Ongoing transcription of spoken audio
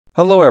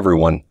Hello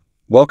everyone,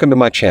 welcome to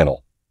my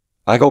channel.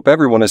 I hope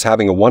everyone is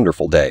having a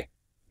wonderful day.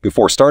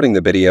 Before starting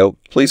the video,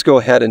 please go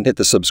ahead and hit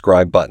the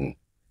subscribe button,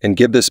 and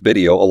give this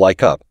video a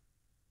like up.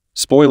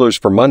 Spoilers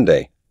for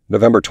Monday,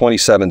 November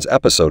 27's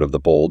episode of The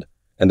Bold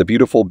and the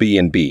Beautiful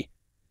B&B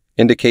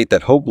indicate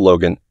that Hope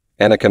Logan,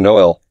 Annika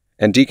Noel,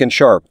 and Deacon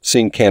Sharp,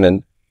 scene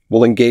canon,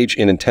 will engage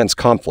in intense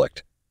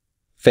conflict.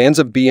 Fans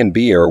of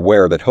B&B are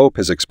aware that Hope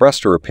has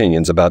expressed her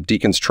opinions about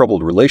Deacon's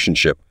troubled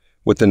relationship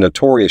with the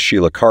notorious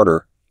Sheila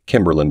Carter,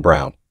 Kimberlyn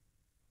Brown.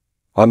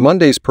 On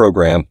Monday's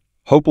program,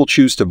 Hope will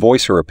choose to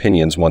voice her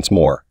opinions once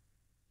more.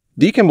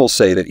 Deacon will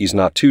say that he's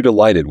not too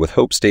delighted with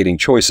Hope's dating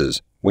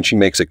choices when she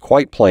makes it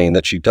quite plain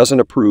that she doesn't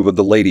approve of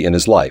the lady in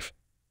his life.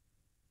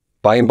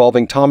 By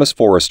involving Thomas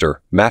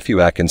Forrester, Matthew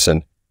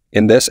Atkinson,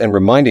 in this and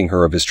reminding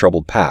her of his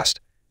troubled past,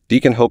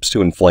 Deacon hopes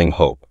to inflame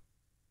Hope.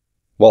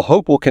 While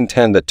Hope will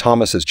contend that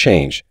Thomas has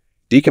changed,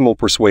 Deacon will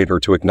persuade her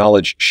to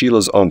acknowledge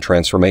Sheila's own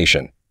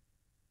transformation.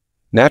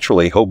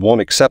 Naturally, Hope won't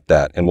accept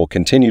that and will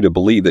continue to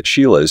believe that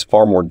Sheila is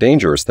far more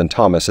dangerous than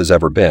Thomas has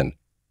ever been.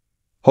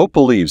 Hope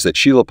believes that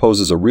Sheila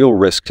poses a real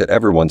risk to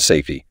everyone's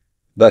safety,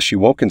 thus she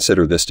won't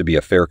consider this to be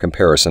a fair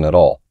comparison at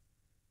all.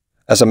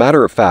 As a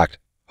matter of fact,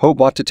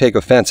 Hope ought to take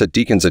offense at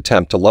Deacon's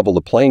attempt to level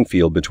the playing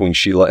field between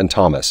Sheila and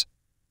Thomas.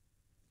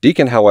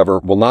 Deacon, however,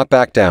 will not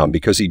back down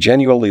because he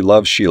genuinely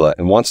loves Sheila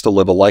and wants to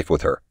live a life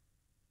with her.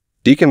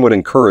 Deacon would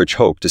encourage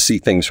Hope to see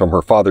things from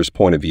her father's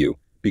point of view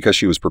because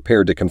she was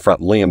prepared to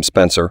confront Liam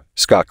Spencer,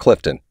 Scott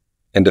Clifton,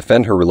 and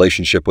defend her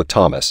relationship with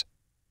Thomas.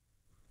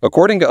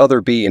 According to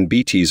other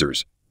B&B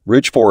teasers,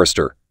 Ridge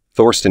Forrester,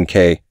 Thorsten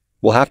Kaye,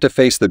 will have to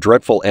face the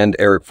dreadful end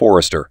Eric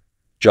Forrester,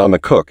 John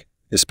McCook,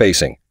 is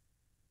facing.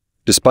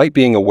 Despite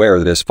being aware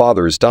that his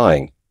father is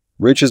dying,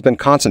 Ridge has been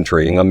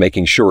concentrating on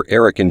making sure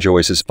Eric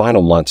enjoys his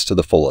final months to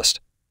the fullest.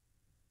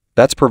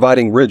 That's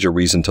providing Ridge a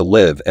reason to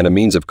live and a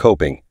means of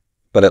coping,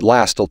 but at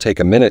last he'll take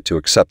a minute to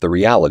accept the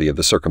reality of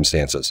the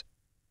circumstances.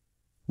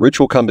 Ridge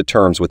will come to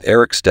terms with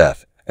Eric's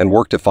death and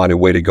work to find a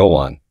way to go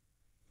on.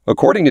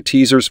 According to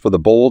teasers for The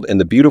Bold and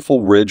the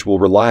Beautiful, Ridge will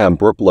rely on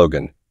Brooke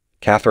Logan,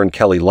 Catherine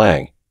Kelly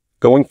Lang,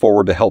 going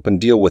forward to help him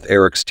deal with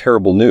Eric's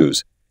terrible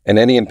news and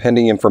any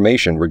impending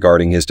information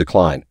regarding his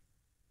decline.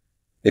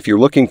 If you're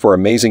looking for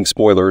amazing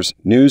spoilers,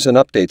 news and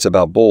updates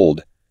about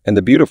Bold and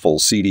the Beautiful,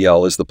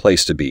 CDL is the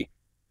place to be.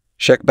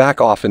 Check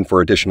back often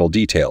for additional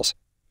details.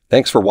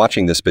 Thanks for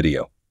watching this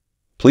video.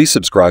 Please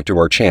subscribe to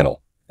our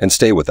channel and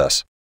stay with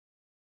us.